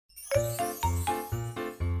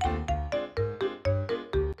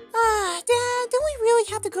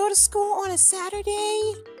go to school on a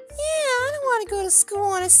Saturday? Yeah, I don't want to go to school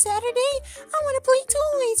on a Saturday. I want to play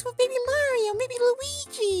toys with baby Mario, maybe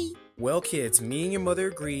Luigi. Well, kids, me and your mother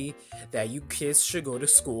agree that you kids should go to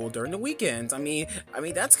school during the weekends. I mean,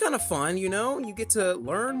 that's kind of fun, you know? You get to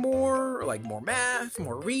learn more, like more math,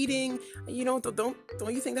 more reading. You know, don't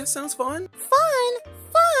you think that sounds fun? Fun?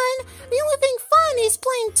 The only thing fun is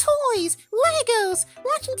playing toys, Legos,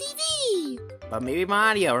 watching TV. But maybe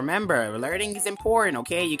Mario, remember, learning is important,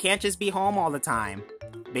 okay? You can't just be home all the time.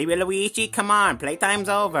 Baby Luigi, come on, playtime's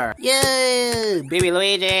over. Yo, Baby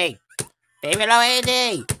Luigi! Baby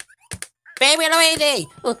Luigi! Baby Luigi!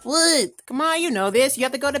 What? Come on, you know this. You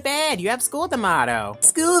have to go to bed. You have school tomorrow.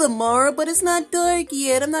 School tomorrow, but it's not dark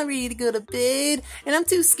yet. I'm not ready to go to bed, and I'm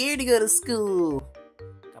too scared to go to school.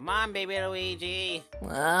 Come on, Baby Luigi.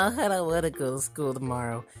 Well, I don't want to go to school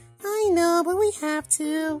tomorrow. I know, but we have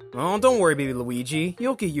to. Oh, don't worry, baby Luigi.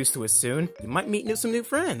 You'll get used to it soon. You might meet some new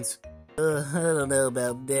friends. I don't know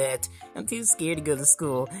about that. I'm too scared to go to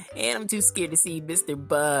school, and I'm too scared to see Mr.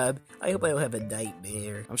 Bob. I hope I don't have a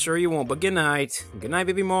nightmare. I'm sure you won't, but good night. Good night,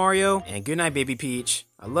 baby Mario, and good night, baby Peach.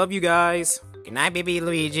 I love you guys. Good night, Baby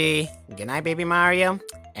Luigi. Good night, Baby Mario.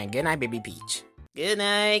 And good night, Baby Peach. Good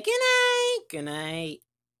night, good night, good night.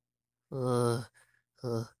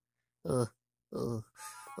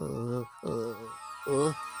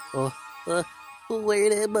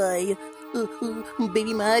 Where am I?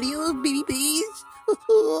 Baby Mario, Baby Peach.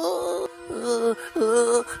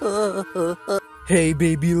 Hey,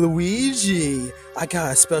 baby Luigi, I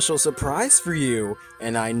got a special surprise for you,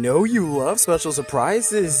 and I know you love special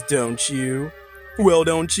surprises, don't you? Well,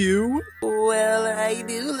 don't you? Well, I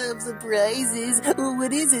do love surprises.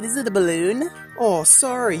 What is it? Is it a balloon? Oh,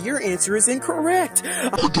 sorry, your answer is incorrect. I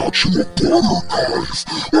got you a butter knife.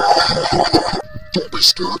 Don't be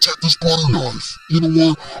scared, take this butter knife. You know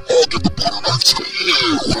what? I'll give the butter knife to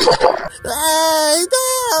you. No!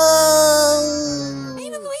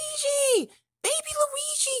 Baby Luigi! Baby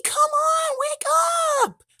Luigi, come on! Wake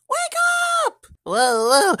up! Wake up!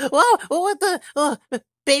 Whoa, what the,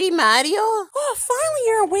 Baby Mario? Oh, finally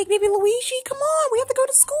you're awake, Baby Luigi. Come on, we have to go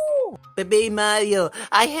to school. But Baby Mario,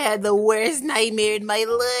 I had the worst nightmare in my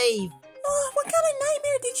life. Oh, what kind of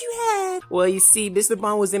nightmare did you have? Well, you see, Mr.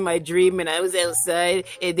 Bond was in my dream and I was outside,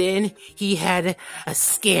 and then he had a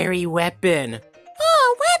scary weapon.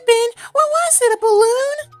 Oh, weapon? What was it, a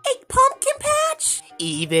balloon? A pumpkin patch?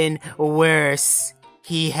 Even worse,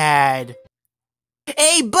 he had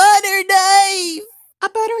a butter knife! A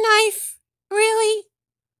butter knife? Really?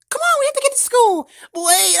 Come on, we have to get to school.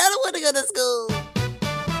 Wait, I don't want to go to school.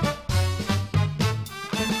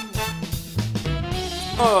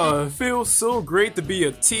 Oh, it feels so great to be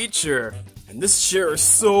a teacher. And this chair is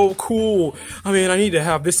so cool. I mean, I need to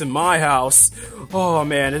have this in my house. Oh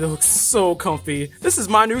man, it looks so comfy. This is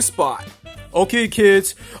my new spot. Okay,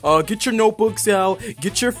 kids, get your notebooks out,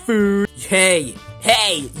 get your food. Hey,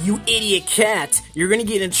 you idiot cat. You're gonna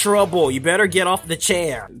get in trouble. You better get off the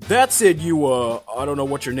chair. That's it, you, I don't know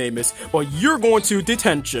what your name is, but you're going to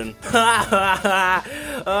detention.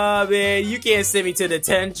 Oh man, you can't send me to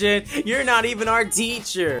detention. You're not even our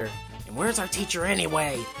teacher. And where's our teacher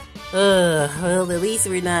anyway? Well, at least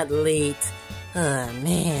we're not late. Oh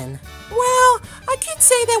man. Well, I could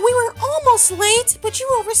say that we were almost late, but you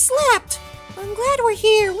overslept. I'm glad we're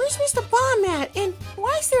here. Where's Mr. Bomb at? And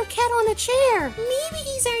why is there a cat on a chair? Maybe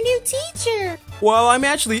he's our new teacher. Well, I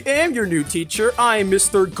actually am your new teacher. I'm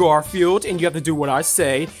Mr. Garfield, and you have to do what I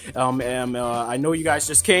say. I know you guys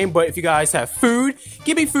just came, but if you guys have food,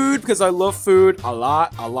 give me food because I love food a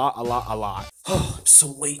lot. Oh, I'm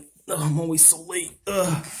so late. I'm always so late.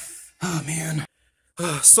 Oh, man.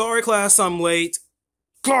 Sorry, class, I'm late.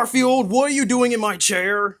 Garfield, what are you doing in my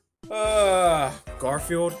chair?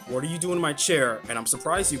 Garfield, what are you doing in my chair? And I'm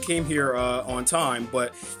surprised you came here, on time,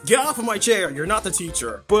 but get off of my chair, you're not the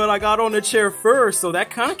teacher. But I got on the chair first, so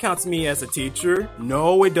that kinda counts me as a teacher.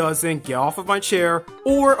 No, it doesn't. Get off of my chair,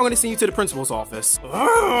 or I'm gonna send you to the principal's office.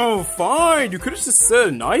 Oh, fine, you could've just said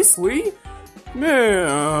it nicely.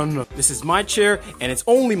 Man, this is my chair, and it's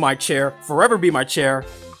only my chair, forever be my chair,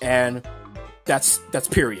 and that's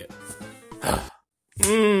period.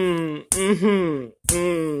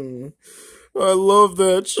 I love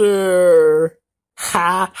that chair.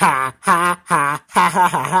 Ha ha ha ha ha ha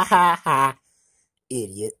ha ha ha.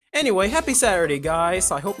 Idiot. Anyway, happy Saturday,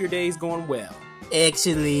 guys. I hope your day's going well.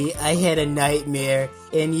 Actually, I had a nightmare,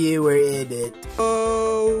 and you were in it.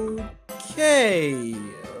 Okay.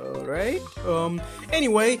 Alright.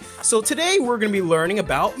 Anyway, so today we're gonna be learning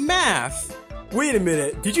about math. Wait a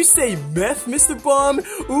minute, did you say meth, Mr. Bomb?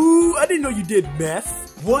 Ooh, I didn't know you did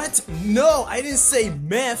meth. What? No, I didn't say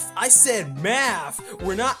meth. I said math.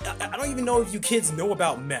 We're not. I don't even know if you kids know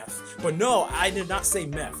about meth. But no, I did not say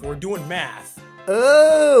meth. We're doing math.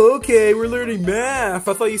 Oh, okay. We're learning math.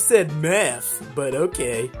 I thought you said meth. But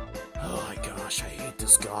okay. Oh my gosh, I hate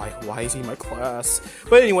this guy. Why is he in my class?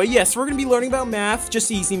 But anyway, yes, we're gonna be learning about math.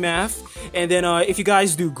 Just easy math. And then if you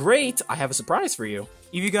guys do great, I have a surprise for you.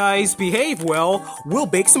 If you guys behave well, we'll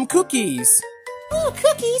bake some cookies. Ooh,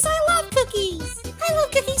 cookies! I love cookies! I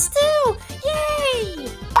love cookies too! Yay!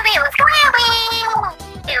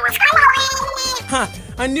 Huh,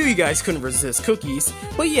 I knew you guys couldn't resist cookies.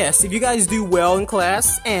 But yes, if you guys do well in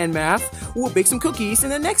class and math, we'll bake some cookies in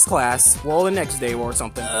the next class. Well, the next day or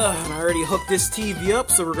something. I already hooked this TV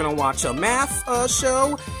up, so we're gonna watch a math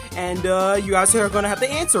show. And you guys are gonna have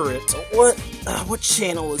to answer it. What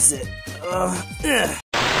channel is it?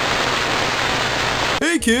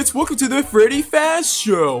 Hey kids, welcome to the Freddy Fast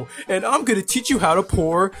Show, and I'm gonna teach you how to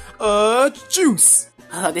pour, juice.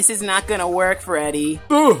 Oh, this is not gonna work, Freddy.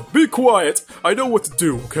 Be quiet. I know what to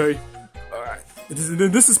do, okay? Alright,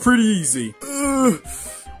 this is pretty easy. Oh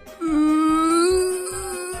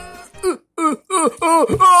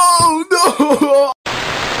no!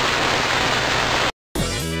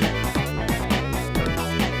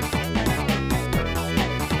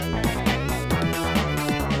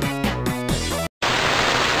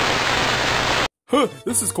 Huh,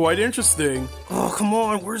 this is quite interesting. Oh, come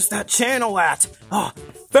on, where's that channel at? Oh,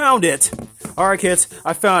 found it! Alright kids,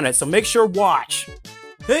 I found it, so make sure watch.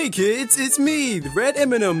 Hey kids, it's me, the Red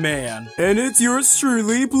M&M Man. And it's yours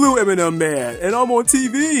truly, Blue M&M Man, and I'm on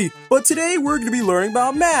TV. But today we're gonna be learning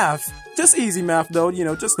about math. Just easy math though, you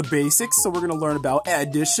know, just the basics, so we're gonna learn about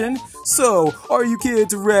addition. So, are you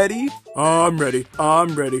kids ready? I'm ready,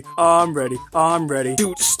 I'm ready, I'm ready, I'm ready.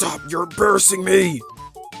 Dude, stop, you're embarrassing me!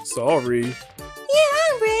 Sorry. Yeah,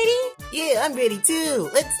 I'm ready! Yeah, I'm ready too.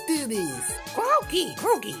 Let's do this. Croaky.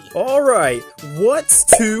 Alright, what's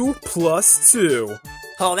 2 plus 2?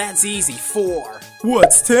 Oh, that's easy. 4.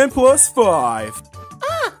 What's 10 plus 5? 10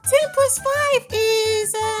 plus 5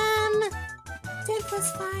 is, 10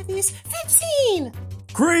 plus 5 is 15!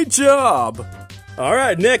 Great job!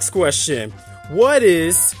 Alright, next question. What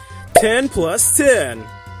is 10 plus 10?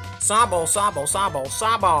 Sabo.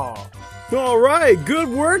 Alright, good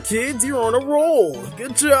work kids, you're on a roll.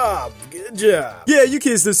 Good job. Yeah, you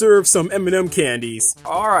kids deserve some M&M candies.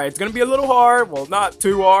 Alright, it's gonna be a little hard. Well, not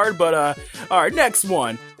too hard, but alright, next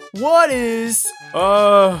one. What is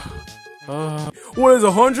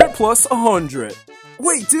 100 plus 100?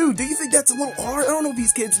 Wait, dude, do you think that's a little hard? I don't know if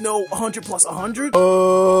these kids know 100 plus 100.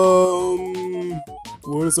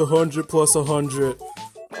 What is 100 plus 100?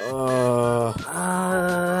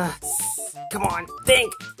 Come on,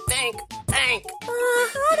 think. I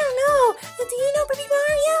don't know. Do you know, Baby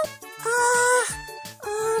Mario?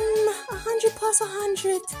 100 plus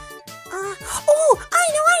 100. Oh, I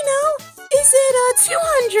know. Is it,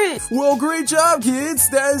 200? Well, great job, kids.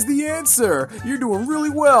 That is the answer. You're doing really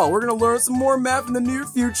well. We're gonna learn some more math in the near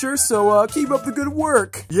future, so, keep up the good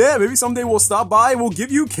work. Yeah, maybe someday we'll stop by and we'll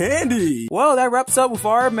give you candy. Well, that wraps up with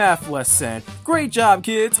our math lesson. Great job,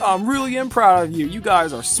 kids. I'm really proud of you. You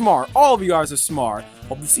guys are smart. All of you guys are smart.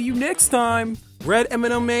 Hope to see you next time. Red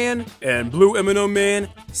M&M Man and Blue M&M Man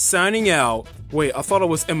signing out. Wait, I thought it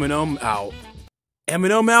was M&M out.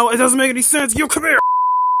 M&M out? It doesn't make any sense. Yo, come here.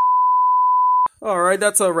 Alright,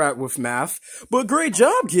 that's a wrap with math. But great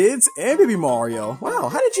job, kids, and Baby Mario. Wow,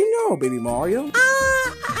 how did you know, Baby Mario?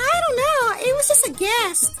 I don't know. It was just a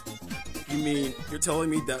guess. You mean, you're telling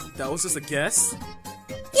me that was just a guess?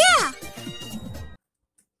 Yeah.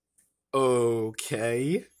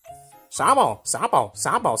 Okay. Sabo. Oh,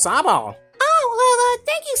 well,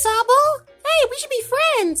 thank you, Sabo. Hey, we should be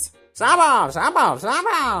friends. Sabo.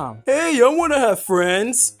 Hey, I wanna have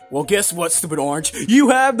friends. Well, guess what, stupid orange? You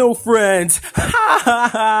have no friends. Ha ha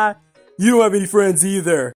ha. You don't have any friends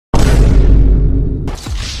either.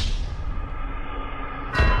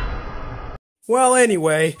 Well,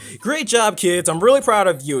 anyway, great job, kids. I'm really proud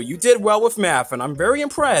of you. You did well with math, and I'm very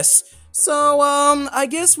impressed. So, I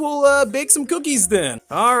guess we'll, bake some cookies then.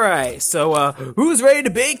 Alright, so, who's ready to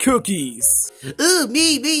bake cookies? Ooh,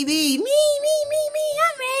 me. I'm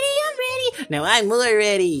ready. Now I'm more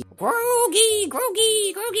ready. Groggy.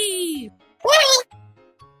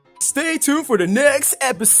 Stay tuned for the next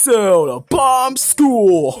episode of Bomb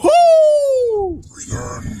School. Woo! Breathe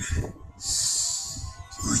in.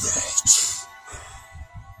 Breathe out.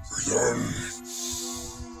 Breathe in.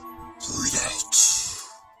 Breathe out.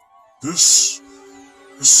 This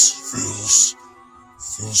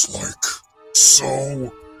feels like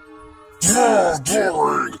so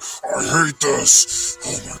Boring! I hate this!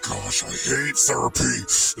 Oh my gosh, I hate therapy!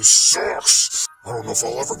 This sucks! I don't know if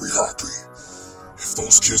I'll ever be happy. If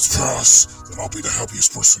those kids pass, then I'll be the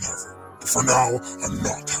happiest person ever. But for now, I'm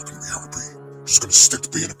not gonna be happy. I'm just gonna stick to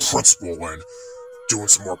being a principal and doing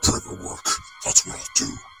some more paperwork. That's what I'll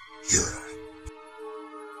do. Yeah.